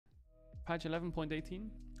Patch 11.18.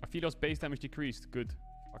 Aphilos base damage decreased. Good.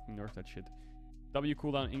 Fucking nerf that shit. W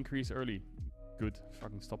cooldown increase early. Good.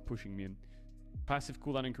 Fucking stop pushing me in. Passive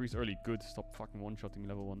cooldown increase early. Good. Stop fucking one-shotting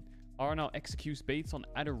level 1. R now executes baits on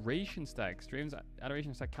adoration stacks. Draven's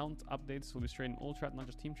adoration stack count updates will destroy in all chat, not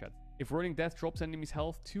just team chat. If Rolling Death drops enemies'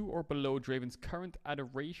 health to or below Draven's current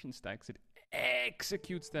adoration stacks, it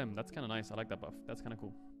executes them. That's kind of nice. I like that buff. That's kind of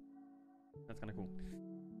cool. That's kind of cool.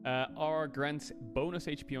 R grants bonus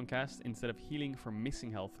HP on cast instead of healing for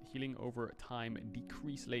missing health. Healing over time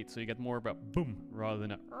decrease late, so you get more of a boom rather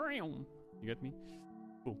than a... You get me?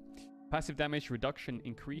 Cool. Passive damage reduction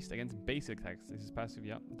increased against basic attacks. This is passive,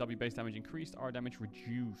 yeah. W base damage increased, R damage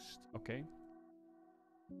reduced. Okay.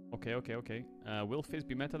 Okay. Will Fizz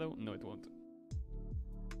be meta though? No, it won't.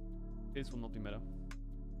 Fizz will not be meta.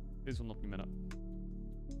 Fizz will not be meta.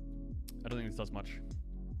 I don't think this does much.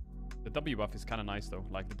 The W buff is kind of nice though.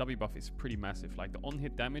 Like, the W buff is pretty massive. Like, the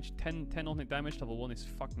on-hit damage, 10 on-hit damage, level 1 is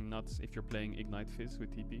fucking nuts if you're playing Ignite Fizz with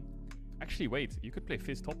TP. Actually, wait. You could play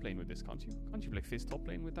Fizz top lane with this, can't you? Can't you play Fizz top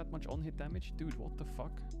lane with that much on-hit damage? Dude, what the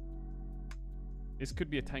fuck? This could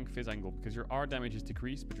be a tank Fizz angle, because your R damage is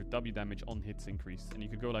decreased, but your W damage on hits increased. And you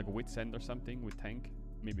could go like Wit's End or something with tank.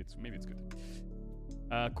 Maybe it's good.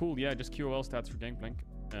 Cool, yeah, just QOL stats for Gangplank.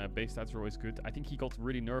 Base stats are always good. I think he got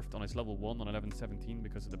really nerfed on his level 1 on 11-17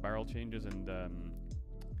 because of the barrel changes and...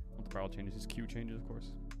 not the barrel changes, his Q changes, of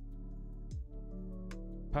course.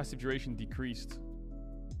 Passive duration decreased.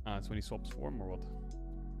 It's when he swaps form or what?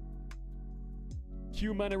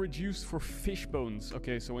 Q mana reduced for fish bones.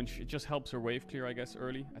 Okay, so when it just helps her wave clear, I guess,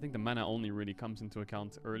 early. I think the mana only really comes into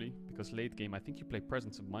account early, because late game, I think you play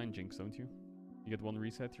Presence of Mind Jinx, don't you? You get 1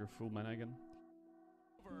 reset, you're full mana again.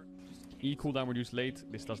 E cooldown reduced late.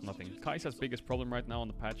 This does nothing. Kai'Sa's biggest problem right now on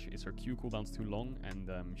the patch is her Q cooldown's too long, and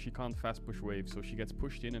she can't fast push waves, so she gets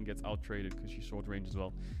pushed in and gets out traded because she's short range as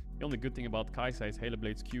well. The only good thing about Kai'Sa is Halo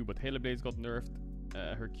Blade's Q, but Halo Blade's got nerfed.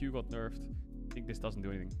 Her Q got nerfed. I think this doesn't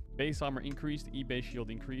do anything. Base armor increased, E-base shield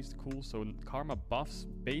increased. Cool. So Karma buffs,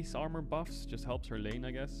 base armor buffs, just helps her lane,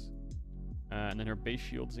 I guess. And then her base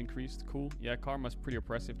shield is increased. Cool. Yeah, Karma's pretty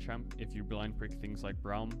oppressive champ. If you blind prick things like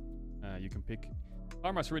Braum, you can pick.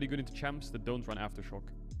 Karma's really good into champs that don't run Aftershock.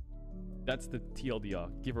 That's the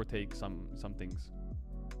TLDR. Give or take some things.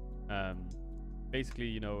 Basically,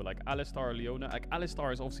 you know, like Alistar, Leona. Like,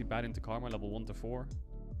 Alistar is obviously bad into Karma, level 1 to 4.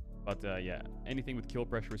 But yeah, anything with kill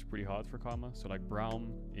pressure is pretty hard for Karma. So like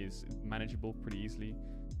Braum is manageable pretty easily.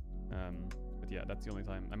 But yeah, that's the only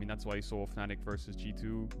time. I mean, that's why you saw Fnatic versus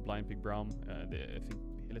G2, blind pick Braum. I think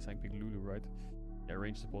Hylissang picked Lulu, right? Yeah,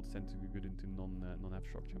 range supports tend to be good into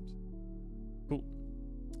non-Aftershock champs. Cool.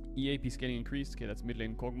 EAP scaling increased. Okay, that's mid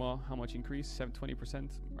lane Kog'Maw. How much increase? 20%?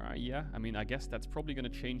 Yeah, I mean, I guess that's probably going to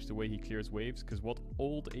change the way he clears waves. Because what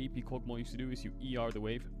old AP Kog'Maw used to do is you ER the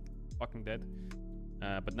wave, fucking dead.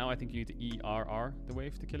 But now I think you need to ERR the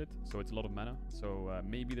wave to kill it, so it's a lot of mana. So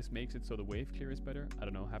maybe this makes it so the wave clear is better. I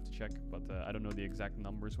don't know, have to check, but I don't know the exact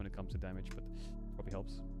numbers when it comes to damage, but probably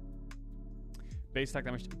helps. Base stack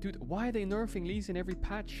damage. Dude, why are they nerfing Lee Sin every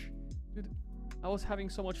patch? Dude, I was having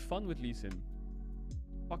so much fun with Lee Sin.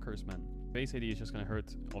 Fuckers, man. Base AD is just gonna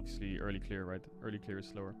hurt, obviously, early clear, right? Early clear is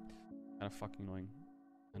slower. Kind of fucking annoying.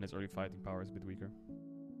 And his early fighting power is a bit weaker.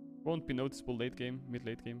 Won't be noticeable late game,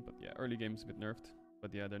 mid-late game, but yeah, early game is a bit nerfed.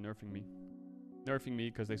 But yeah, they're nerfing me. Nerfing me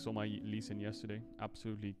because they saw my Lee Sin yesterday.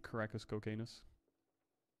 Absolutely crackus cocainous.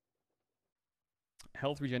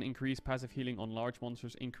 Health regen increase, passive healing on large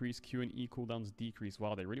monsters increase, Q and E cooldowns decrease.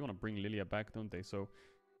 Wow, they really want to bring Lilia back, don't they? So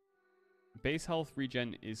base health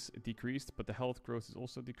regen is decreased, but the health growth is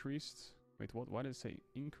also decreased. Wait, what? Why did it say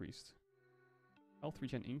increased? Health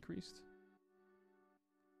regen increased?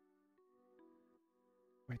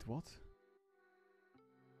 Wait, what?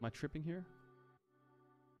 Am I tripping here?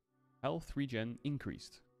 Health regen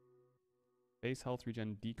increased. Base health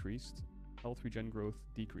regen decreased. Health regen growth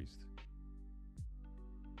decreased.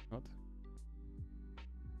 What?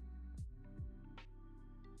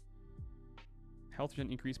 Health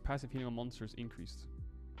regen increased. Passive healing on monsters increased.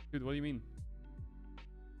 Dude, what do you mean?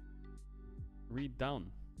 Read down.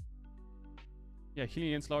 Yeah, healing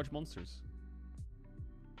against large monsters.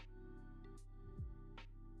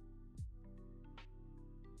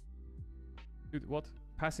 Dude, what?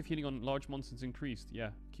 Passive healing on large monsters increased.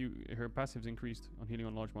 Yeah, her passive's increased on healing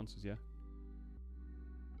on large monsters, yeah.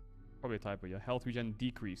 Probably a typo, yeah. Health regen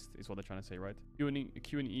decreased is what they're trying to say, right? Q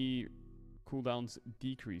and E cooldowns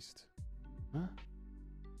decreased. Huh?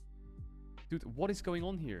 Dude, what is going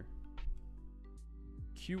on here?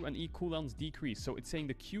 Q and E cooldowns decreased. So it's saying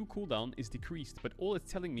the Q cooldown is decreased, but all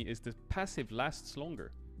it's telling me is the passive lasts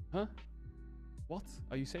longer. Huh? What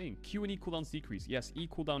are you saying? Q and E cooldowns decrease. Yes, E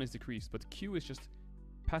cooldown is decreased, but Q is just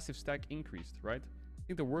passive stack increased, right? I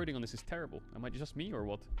think the wording on this is terrible. Am I just me or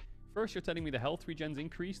what? First, you're telling me the health regen's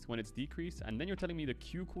increased when it's decreased, and then you're telling me the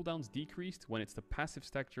Q cooldown's decreased when it's the passive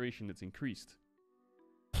stack duration that's increased.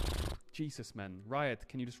 Jesus, man. Riot,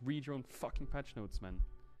 can you just read your own fucking patch notes, man?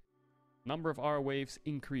 Number of R waves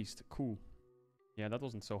increased. Cool. Yeah, that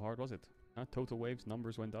wasn't so hard, was it? Huh? Total waves,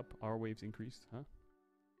 numbers went up, R waves increased, huh?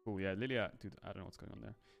 Cool, yeah, Lilia, dude, I don't know what's going on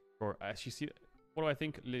there. Or, as you see, what do I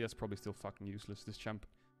think? Lilia's probably still fucking useless. This champ,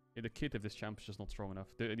 the kit of this champ is just not strong enough.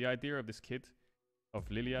 The idea of this kit of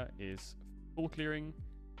Lilia is full clearing,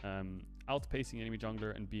 outpacing enemy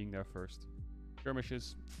jungler, and being there first.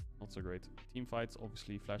 Skirmishes, not so great. Team fights,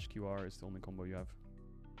 obviously, flash QR is the only combo you have.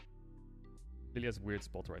 Lilia's a weird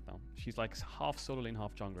spot right now. She's like half solo lane,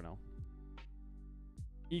 half jungler now.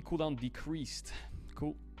 E cooldown decreased.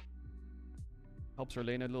 Cool. Helps her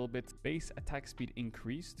lane a little bit. Base attack speed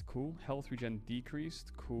increased. Cool. Health regen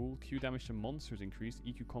decreased. Cool. Q damage to monsters increased.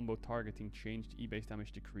 EQ combo targeting changed. E base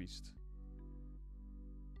damage decreased.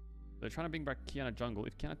 They're trying to bring back Qiyana jungle.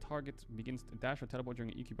 If Qiyana target begins to dash or teleport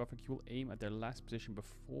during an EQ buffer, Q will aim at their last position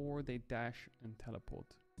before they dash and teleport.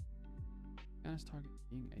 Qiyana's target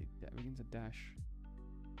begins a dash.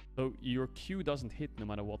 So your Q doesn't hit no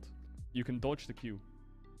matter what. You can dodge the Q.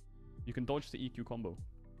 You can dodge the EQ combo.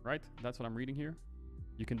 Right? That's what I'm reading here.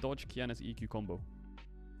 You can dodge Qiyana's EQ combo.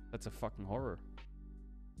 That's a fucking horror.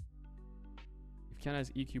 If Qiyana is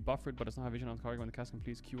EQ buffered but does not have vision on target when the cast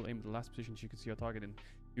completes, Q will aim at the last position she can see her target in.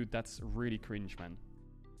 Dude, that's really cringe, man.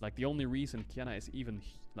 Like, the only reason Qiyana is even,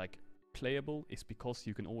 like, playable is because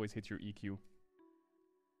you can always hit your EQ.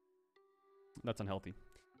 That's unhealthy.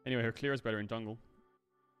 Anyway, her clear is better in jungle.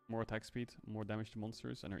 More attack speed, more damage to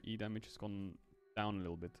monsters, and her E damage has gone down a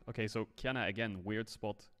little bit. Okay, so Qiyana, again, weird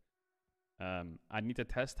spot. I need to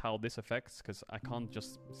test how this affects, because I can't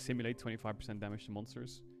just simulate 25% damage to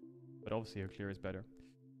monsters. But obviously her clear is better.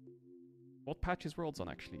 What patch is Worlds on,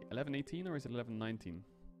 actually? 11.18 or is it 11.19?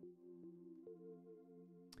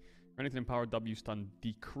 Renekton Empowered W stun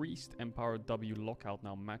decreased. Empowered W lockout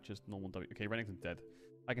now matches normal W. Okay, Renekton's dead.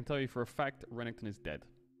 I can tell you for a fact Renekton is dead.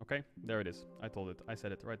 Okay, there it is. I told it. I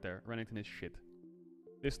said it right there. Renekton is shit.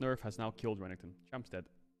 This nerf has now killed Renekton. Champ's dead.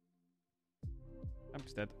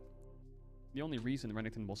 Champ's dead. The only reason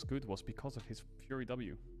Renekton was good was because of his Fury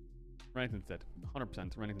W. Renekton's dead.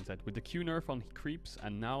 100% Renekton's dead. With the Q nerf on creeps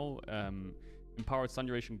and now Empowered stun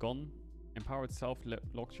duration gone. Empowered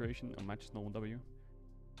self-lock duration matches normal W.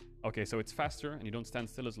 Okay, so it's faster and you don't stand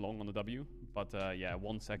still as long on the W. But yeah,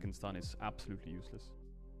 1 second stun is absolutely useless.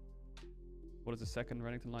 What does the second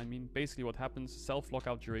Renekton line mean? Basically what happens,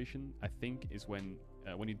 self-lockout duration, I think, is when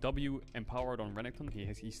you W Empowered on Renekton,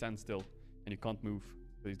 he stands still and you can't move.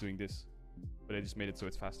 So he's doing this. But they just made it so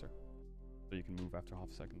it's faster. So you can move after half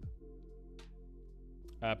a second.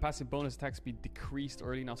 Passive bonus attack speed decreased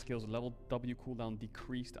early, now scales level. W cooldown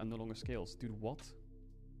decreased and no longer scales. Dude, what?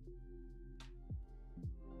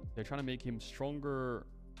 They're trying to make him stronger.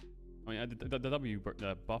 I mean, the W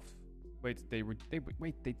buff. Wait,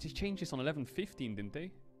 they just changed this on 11.15, didn't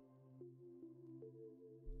they?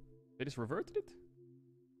 They just reverted it?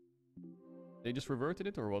 They just reverted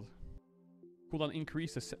it or what? Cooldown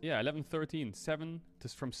increased to yeah, 11.13, 7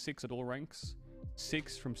 from 6 at all ranks,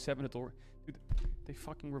 6 from 7 at all. Dude, they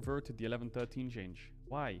fucking reverted the 11.13 change.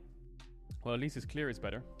 Why? Well, at least his clear is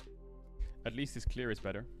better. At least his clear is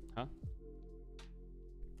better, huh?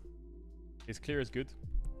 His clear is good.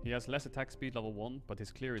 He has less attack speed, level 1, but his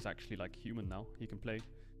clear is actually like human now. He can play.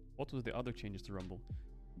 What was the other changes to Rumble?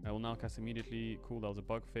 I will now cast immediately. Cool, that was a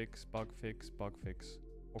bug fix, bug fix, bug fix.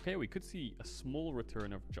 Okay, we could see a small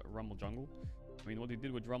return of Rumble Jungle. I mean, what they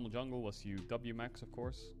did with Rumble Jungle was you W max, of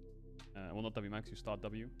course. Well, not W max, you start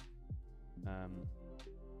W.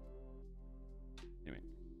 Anyway.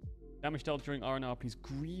 Damage dealt during R now, please.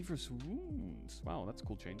 Grievous wounds. Wow, that's a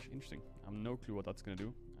cool change. Interesting. I have no clue what that's going to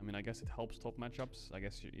do. I mean, I guess it helps top matchups. I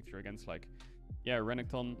guess if you're against, like, yeah,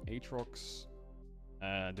 Renekton, Aatrox,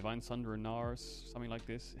 Divine Sunder, Nars, something like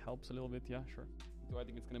this, it helps a little bit. Yeah, sure. Do I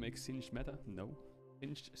think it's going to make Singed meta? No.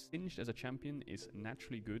 Singed as a champion is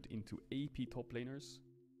naturally good into AP top laners.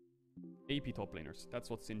 AP top laners. That's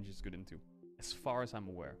what Singed is good into. As far as I'm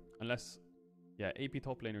aware. Unless, yeah, AP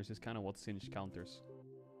top laners is kind of what Singed counters.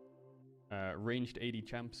 Ranged AD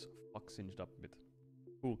champs fuck Singed up a bit.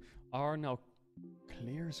 Cool. R now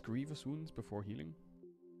clears grievous wounds before healing.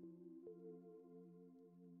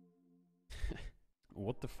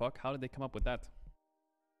 What the fuck? How did they come up with that?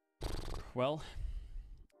 Well,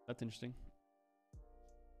 that's interesting.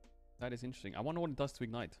 That is interesting. I wonder what it does to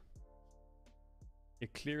Ignite.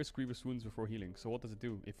 It clears grievous wounds before healing. So what does it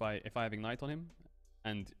do? If I have Ignite on him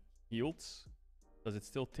and he ults, does it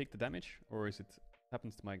still take the damage, or is it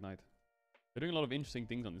happens to my ignite? They're doing a lot of interesting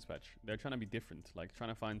things on this patch. They're trying to be different, like trying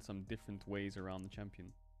to find some different ways around the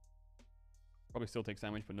champion. Probably still takes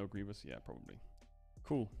damage, but no Grievous. Yeah, probably.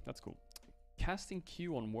 Cool, that's cool. Casting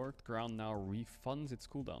Q on worked ground now refunds its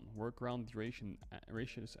cooldown. Work ground duration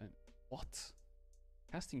ratios and what?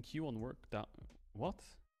 Casting Q on work down. What?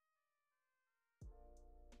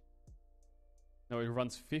 No, it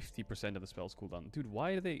runs 50% of the spell's cooldown. Dude,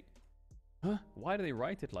 why do they... Huh? Why do they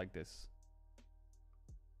write it like this?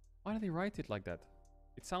 Why do they write it like that?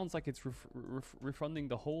 It sounds like it's refunding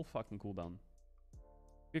the whole fucking cooldown.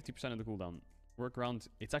 50% of the cooldown. Work around.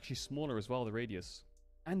 It's actually smaller as well, the radius.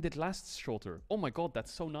 And it lasts shorter. Oh my god,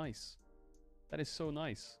 that's so nice. That is so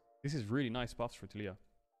nice. This is really nice buffs for Talia.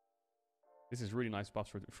 This is really nice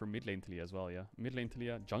buffs for mid lane Talia as well, yeah. Mid lane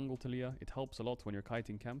Talia, jungle Talia. It helps a lot when you're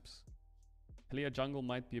kiting camps. Talia jungle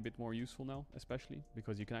might be a bit more useful now, especially.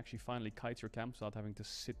 Because you can actually finally kite your camps without having to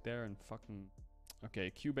sit there and fucking...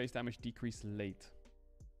 Okay, Q-based damage decrease late.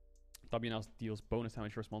 W now deals bonus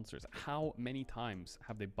damage versus monsters. How many times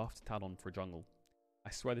have they buffed Talon for jungle?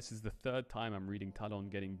 I swear this is the third time I'm reading Talon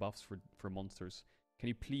getting buffs for monsters. Can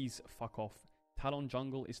you please fuck off? Talon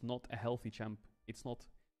jungle is not a healthy champ. It's not.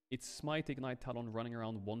 It's Smite Ignite Talon running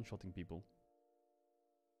around one-shotting people.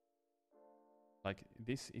 Like,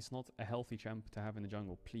 this is not a healthy champ to have in the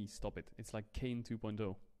jungle. Please stop it. It's like Kayn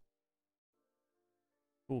 2.0.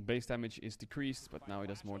 Cool, base damage is decreased, but now it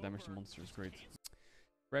does more damage to monsters. Great.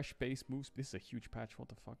 Thresh base move speed. This is a huge patch. What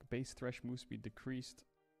the fuck? Base thresh move speed decreased.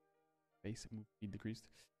 Base move speed decreased.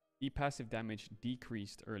 E passive damage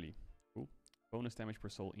decreased early. Cool. Bonus damage per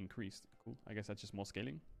soul increased. Cool. I guess that's just more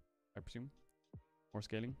scaling, I presume. More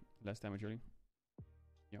scaling, less damage early.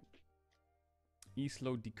 Yep. E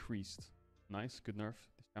slow decreased. Nice, good nerf.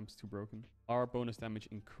 This champ's too broken. R bonus damage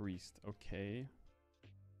increased. Okay.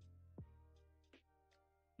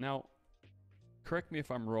 Now, correct me if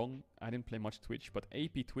I'm wrong, I didn't play much Twitch, but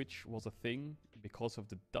AP Twitch was a thing because of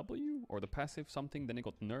the W or the passive something, then it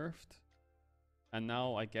got nerfed. And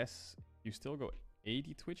now I guess you still go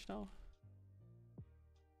 80 Twitch now?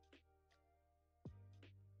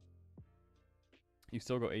 You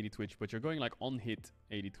still go 80 Twitch, but you're going like on hit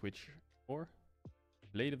 80 Twitch. Or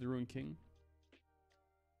Blade of the Ruined King.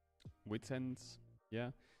 Wit's Ends.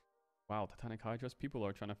 Yeah. Wow, Titanic Hydras. People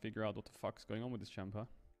are trying to figure out what the fuck's going on with this champ, huh?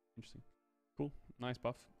 Interesting. Cool. Nice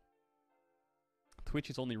buff. Twitch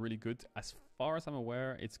is only really good. As far as I'm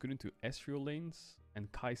aware, it's good into Ezreal lanes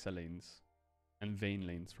and Kai'Sa lanes. And Vayne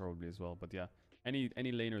lanes probably as well. But yeah, any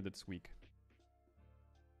laner that's weak.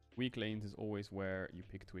 Weak lanes is always where you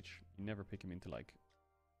pick Twitch. You never pick him into like,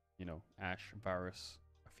 you know, Ashe, Varus,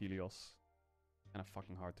 Aphelios. Kind of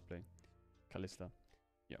fucking hard to play. Kalista.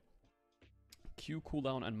 Yeah. Q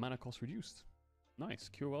cooldown and mana cost reduced. Nice.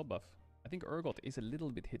 Cure well buff. I think Urgot is a little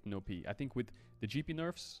bit hit in OP. I think with the GP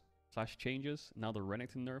nerfs / changes, now the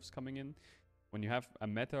Renekton nerfs coming in, when you have a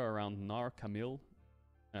meta around Gnar, Camille,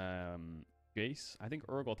 Jace, I think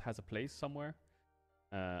Urgot has a place somewhere.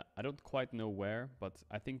 I don't quite know where, but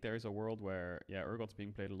I think there is a world where, yeah, Urgot's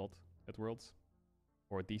being played a lot at Worlds.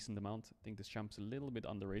 Or a decent amount. I think this champ's a little bit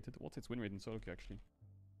underrated. What's its win rate in solo queue, actually?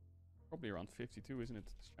 Probably around 52, isn't it?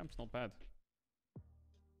 This champ's not bad.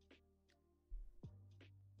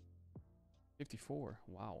 54,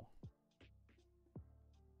 wow.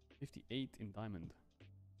 58 in Diamond.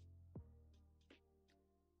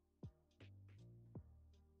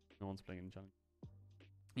 No one's playing in the challenge.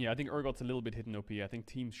 Yeah, I think Urgot's a little bit hidden OP. I think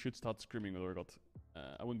teams should start screaming with Urgot.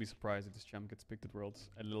 I wouldn't be surprised if this champ gets picked at Worlds.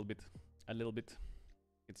 A little bit. A little bit.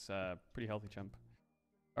 It's a pretty healthy champ.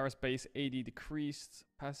 Varus base AD decreased.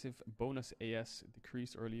 Passive bonus AS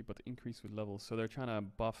decreased early, but increased with levels. So they're trying to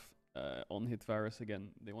buff on-hit Varus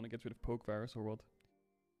again. They want to get rid of poke Varus or what?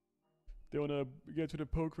 They want to get rid of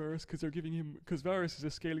poke Varus because they're giving him... Because Varus is a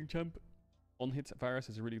scaling champ. On-hit Varus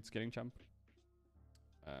is a really good scaling champ.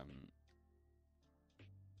 Because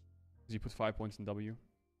you put 5 points in W.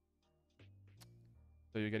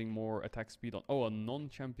 So you're getting more attack speed on... Oh, a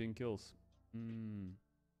non-champion kills.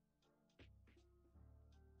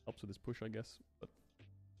 Helps with this push, I guess. But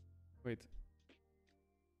wait.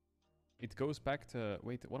 It goes back to...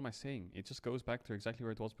 Wait, what am I saying? It just goes back to exactly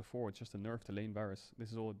where it was before. It's just a nerf to lane Varus.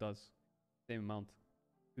 This is all it does. Same amount.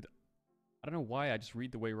 Dude, I don't know why I just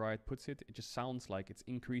read the way Riot puts it. It just sounds like it's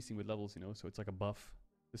increasing with levels, you know? So it's like a buff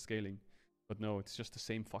to scaling. But no, it's just the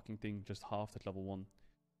same fucking thing, just halved at level 1.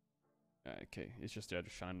 Okay, it's just, yeah,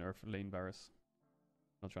 just trying to nerf lane Varus.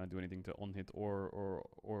 Not trying to do anything to on-hit or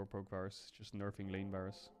poke Varus. Just nerfing lane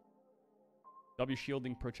Varus. W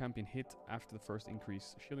shielding per champion hit after the first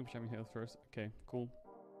increase. Shielding per champion hit first. Okay, cool.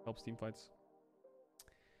 Helps team fights.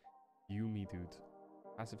 Yumi, dude.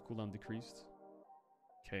 Passive cooldown decreased.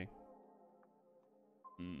 Okay.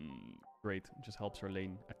 Great. Just helps her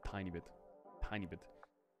lane a tiny bit. Tiny bit.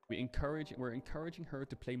 We're encouraging her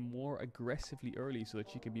to play more aggressively early so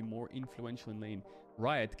that she can be more influential in lane.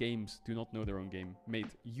 Riot Games do not know their own game.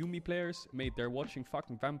 Mate, Yumi players, mate, they're watching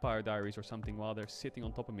fucking Vampire Diaries or something while they're sitting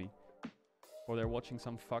on top of me. Or they're watching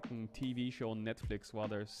some fucking TV show on Netflix while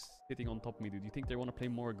they're sitting on top of me, dude. You think they want to play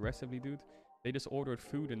more aggressively, dude? They just ordered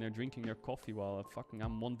food and they're drinking their coffee while fucking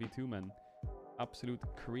I'm 1v2, man. Absolute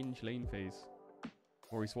cringe lane phase.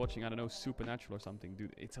 Or he's watching, I don't know, Supernatural or something.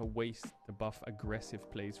 Dude, it's a waste to buff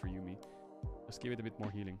aggressive plays for Yumi. Just give it a bit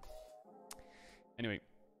more healing. Anyway.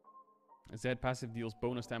 Zed passive deals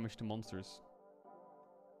bonus damage to monsters.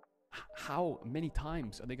 How many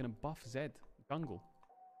times are they going to buff Zed jungle?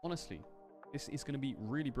 Honestly. This is going to be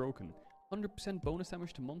really broken. 100% bonus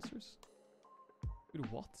damage to monsters?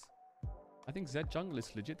 Dude, what? I think Zed jungle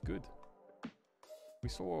is legit good. We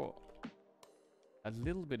saw a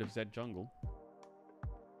little bit of Zed jungle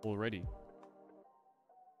already.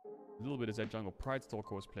 A little bit of Zed jungle. Pride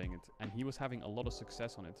Stalker was playing it, and he was having a lot of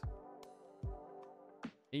success on it.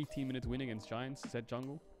 18-minute win against Giants, Zed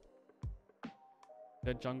jungle.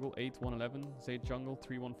 Zed jungle, 8-1-11. Zed jungle,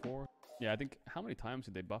 3-1-4. Yeah, I think... How many times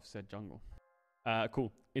did they buff Zed jungle?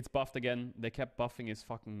 Cool. It's buffed again. They kept buffing his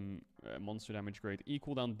fucking monster damage grade. E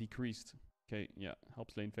cooldown decreased. Okay, yeah.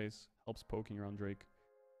 Helps lane phase. Helps poking around Drake.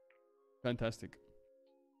 Fantastic.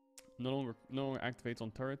 No longer activates on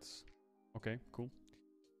turrets. Okay, cool.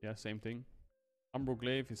 Yeah, same thing. Umbro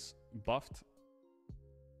Glaive is buffed.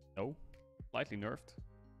 No. Slightly nerfed.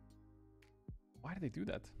 Why did they do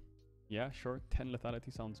that? Yeah, sure. 10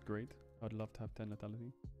 lethality sounds great. I'd love to have 10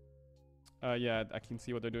 lethality. Yeah, I can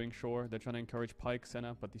see what they're doing, sure. They're trying to encourage Pyke,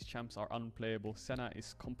 Senna, but these champs are unplayable. Senna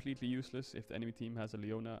is completely useless if the enemy team has a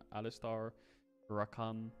Leona, Alistar,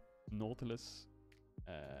 Rakan, Nautilus.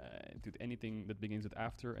 Dude, anything that begins with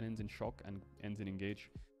after and ends in shock and ends in engage.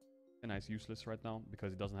 Senna is useless right now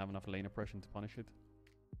because it doesn't have enough lane oppression to punish it.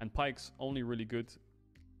 And Pyke's only really good.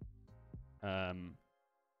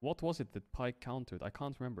 What was it that Pyke countered? I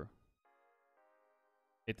can't remember.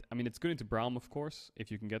 I mean, it's good into Braum, of course, if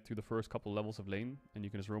you can get through the first couple levels of lane and you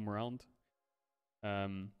can just roam around.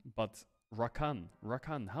 But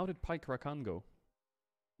Rakan, how did Pyke Rakan go?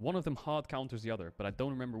 One of them hard counters the other, but I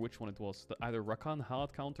don't remember which one it was. Either Rakan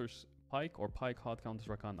hard counters Pyke or Pyke hard counters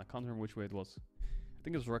Rakan. I can't remember which way it was. I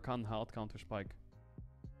think it was Rakan hard counters Pyke.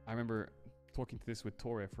 I remember talking to this with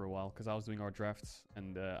Torre for a while because I was doing our drafts,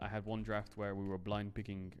 and I had one draft where we were blind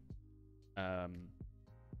picking...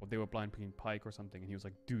 Or they were blind picking Pyke or something, and he was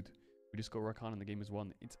like, dude, we just go Rakan and the game is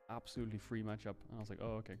won. It's absolutely free matchup. And I was like,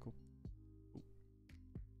 oh, okay, cool.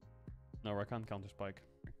 No, Rakan counters Pyke.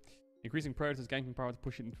 Increasing Predator's ganking power to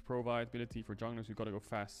push it into pro viability for junglers who gotta go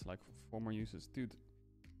fast, like for more uses. Dude,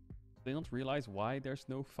 they don't realize why there's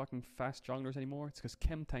no fucking fast junglers anymore? It's because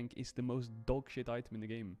Chem Tank is the most dog shit item in the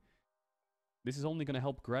game. This is only gonna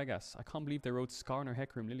help Gragas. I can't believe they wrote Skarner,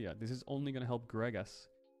 Hecarim, Lilia. This is only gonna help Gragas.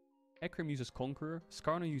 Hecarim uses Conqueror,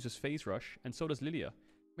 Skarner uses Phase Rush, and so does Lilia.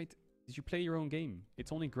 Mate, did you play your own game?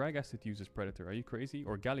 It's only Gragas that uses Predator. Are you crazy?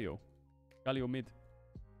 Or Galio. Galio mid.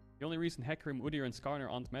 The only reason Hecarim, Udyr, and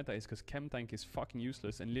Skarner aren't meta is because Chem Tank is fucking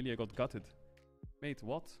useless and Lilia got gutted. Mate,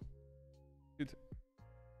 what? Dude,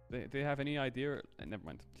 they have any idea? Never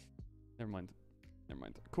mind. Never mind.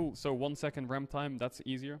 Cool, so 1 second ramp time, that's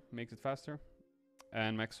easier. Makes it faster.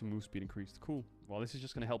 And maximum move speed increased. Cool. Well, this is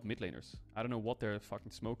just going to help mid laners. I don't know what they're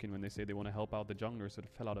fucking smoking when they say they want to help out the junglers that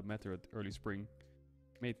fell out of meta at early spring.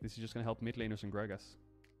 Mate, this is just going to help mid laners and Gragas.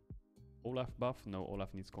 Olaf buff? No,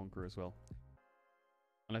 Olaf needs Conquer as well.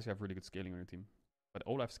 Unless you have really good scaling on your team. But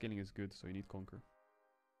Olaf scaling is good, so you need Conquer.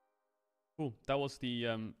 Cool. That was the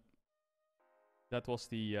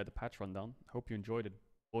patch rundown. Hope you enjoyed it,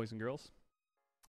 boys and girls.